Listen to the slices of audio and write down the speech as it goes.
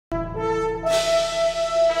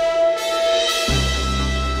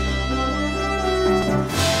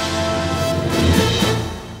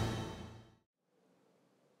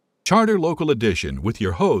Charter Local Edition with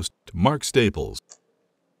your host, Mark Staples.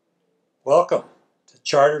 Welcome to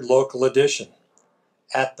Chartered Local Edition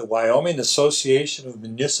at the Wyoming Association of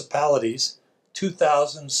Municipalities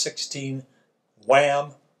 2016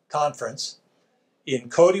 WAM Conference in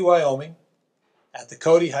Cody, Wyoming at the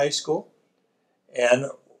Cody High School. And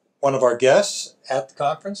one of our guests at the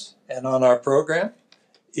conference and on our program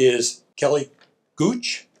is Kelly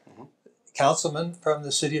Gooch, councilman from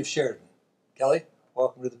the city of Sheridan. Kelly,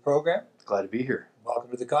 welcome to the program. Glad to be here.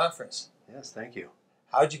 Welcome to the conference. Yes, thank you.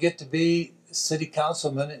 How'd you get to be city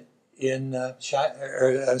councilman in Sheridan?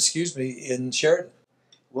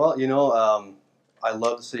 Well, I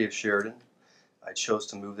love the city of Sheridan. I chose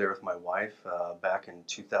to move there with my wife back in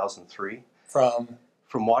 2003 From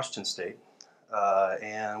Washington State,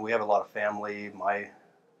 and we have a lot of family. My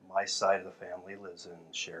side of the family lives in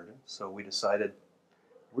Sheridan, so we decided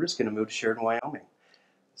we're just going to move to Sheridan, Wyoming.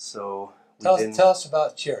 So tell us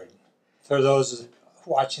about Sheridan for those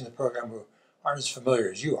watching the program who aren't as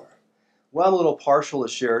familiar as you are. Well, I'm a little partial to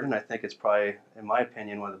Sheridan. I think it's probably, in my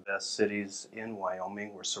opinion, one of the best cities in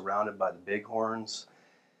Wyoming. We're surrounded by the bighorns.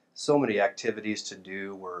 So many activities to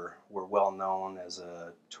do. We're well known as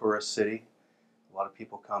a tourist city. A lot of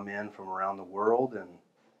people come in from around the world, and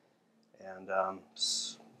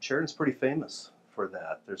Sheridan's pretty famous for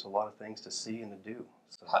that. There's a lot of things to see and to do.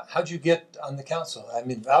 So. How'd you get on the council? I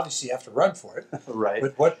mean, obviously you have to run for it. Right.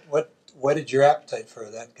 But what did your appetite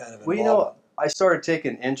for that kind of involvement? Well, I started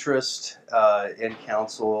taking interest in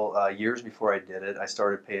council years before I did it. I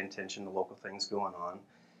started paying attention to local things going on.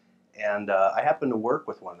 And I happened to work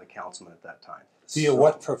with one of the councilmen at that time. Via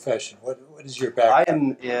what profession? What is your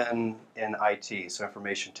background? I am in IT, so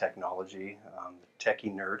information technology,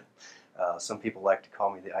 techie nerd. Some people like to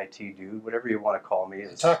call me the IT dude, whatever you want to call me.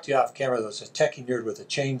 I talked to you off camera. There's a techie nerd with a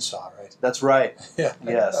chainsaw, right? That's right. Yeah.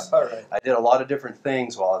 Yes. All right. I did a lot of different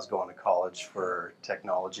things while I was going to college for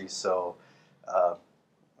technology, so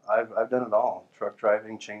I've done it all: truck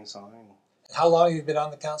driving, chainsawing. How long have you been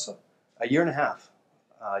on the council? A year and a half.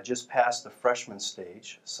 Just past the freshman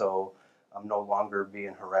stage, so I'm no longer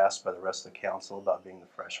being harassed by the rest of the council about being the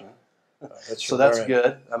freshman. So that's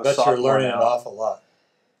good. I bet you're learning an awful lot.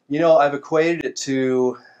 You know, I've equated it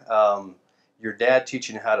to your dad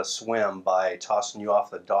teaching you how to swim by tossing you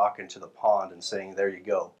off the dock into the pond and saying, there you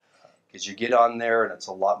go. Because you get on there and it's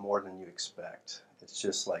a lot more than you expect. It's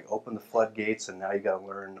just like open the floodgates and now you got to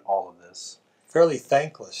learn all of this. Fairly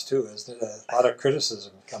thankless too, isn't it? A lot of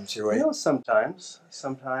criticism comes your way. You know, sometimes.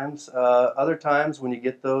 Other times when you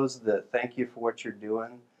get those that thank you for what you're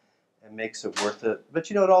doing, it makes it worth it. But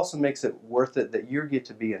you know, it also makes it worth it that you get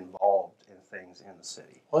to be involved in things in the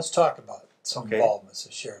city. Let's talk about some involvements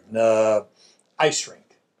of Sheridan. Ice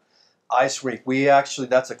rink. Ice rink. We actually,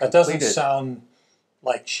 that's a completed. That doesn't sound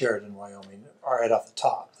like Sheridan, Wyoming, right off the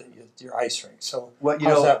top, your ice rink. So how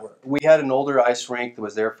does that work? We had an older ice rink that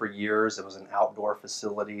was there for years. It was an outdoor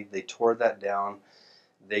facility. They tore that down.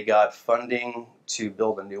 They got funding to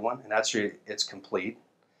build a new one, and actually it's complete.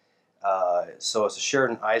 So it's a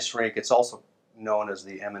Sheridan ice rink. It's also known as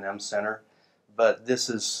the M&M Center, but this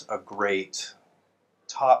is a great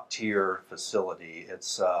top-tier facility.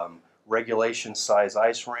 It's regulation size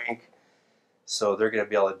ice rink. So they're going to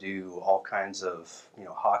be able to do all kinds of,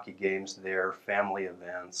 hockey games there, family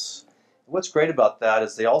events. What's great about that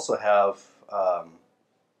is they also have,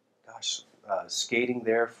 skating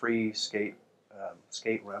there, free skate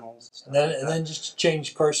rentals. And then just to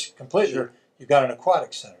change course completely, Sure. You've got an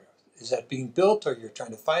aquatic center. Is that being built, or you're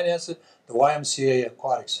trying to finance it? The YMCA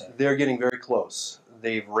Aquatic Center. They're getting very close.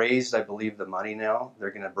 They've raised, I believe, the money now. They're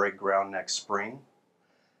going to break ground next spring.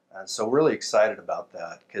 And so we're really excited about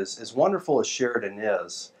that, because as wonderful as Sheridan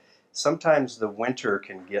is, sometimes the winter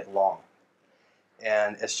can get long.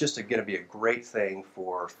 And it's just going to be a great thing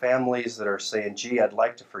for families that are saying, gee, I'd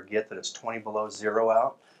like to forget that it's 20 below zero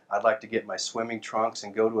out. I'd like to get my swimming trunks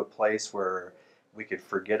and go to a place where we could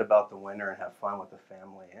forget about the winter and have fun with the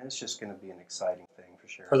family. And it's just going to be an exciting thing for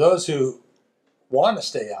Sheridan. For those who want to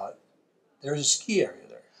stay out, there's a ski area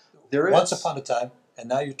there. There is. Once upon a time, and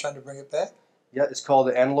now you're trying to bring it back? Yeah, it's called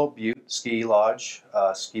the Antelope Butte Ski Lodge,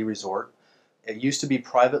 Ski Resort. It used to be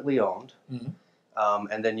privately owned,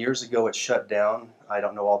 and then years ago it shut down. I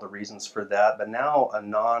don't know all the reasons for that, but now a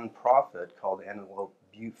non-profit called the Antelope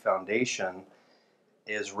Butte Foundation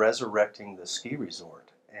is resurrecting the ski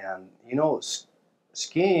resort. And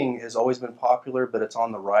skiing has always been popular, but it's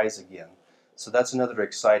on the rise again. So that's another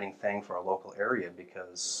exciting thing for our local area,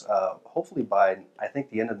 because hopefully by, I think,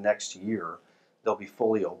 the end of next year, they'll be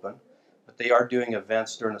fully open. But they are doing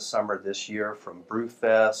events during the summer this year, from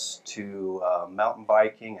Brewfest to mountain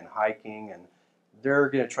biking and hiking, and they're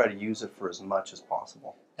going to try to use it for as much as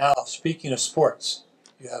possible. Now, speaking of sports,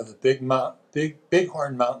 you have the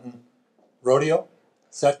Bighorn Mountain Rodeo.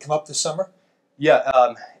 Does that come up this summer?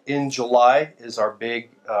 Yeah, in July is our big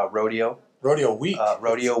rodeo. Rodeo week.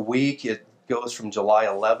 Rodeo week. It goes from July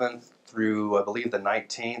 11th through, I believe, the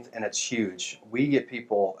 19th, and it's huge. We get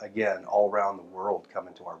people, again, all around the world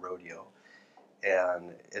coming to our rodeo,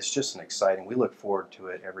 and it's just an exciting. We look forward to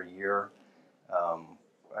it every year.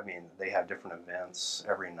 I mean, they have different events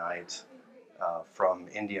every night, from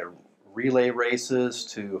Indian relay races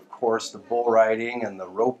to, of course, the bull riding and the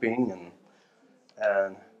roping,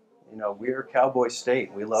 and you know, we're Cowboy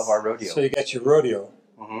State. We love our rodeo. So you got your rodeo.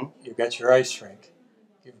 Mm-hmm. You've got your ice rink.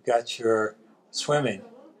 You've got your swimming.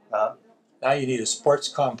 Now you need a sports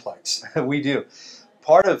complex. We do.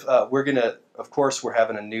 Part of we're gonna, of course, we're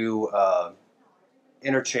having a new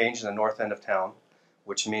interchange in the north end of town,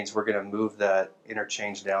 which means we're going to move that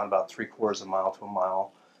interchange down about 3/4 mile to a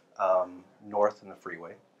mile north in the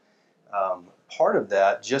freeway. Part of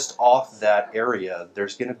that, just off that area,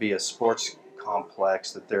 there's going to be a sports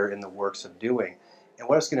complex that they're in the works of doing. And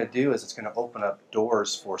what it's going to do is it's going to open up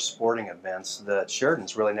doors for sporting events that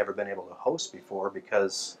Sheridan's really never been able to host before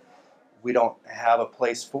because we don't have a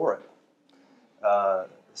place for it.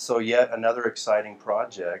 So yet another exciting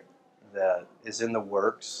project that is in the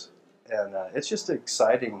works, and it's just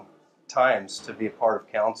exciting times to be a part of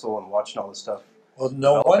council and watching all this stuff. Well,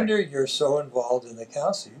 no wonder you're so involved in the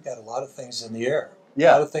council. You've got a lot of things in the air.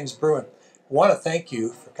 Yeah. A lot of things brewing. I want to thank you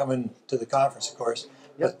for coming to the conference, of course,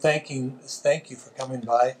 but thank you for coming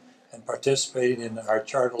by and participating in our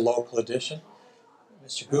Charter Local Edition.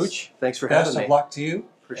 Mr. Gooch, thanks for having me. Best of luck to you.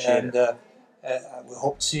 Appreciate it. And we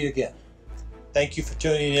hope to see you again. Thank you for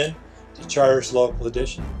tuning in to Charter's Local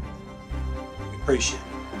Edition. We appreciate it.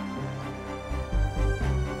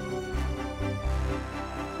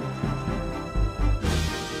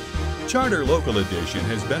 Charter Local Edition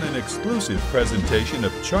has been an exclusive presentation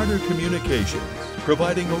of Charter Communications,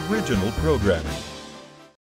 providing original programming.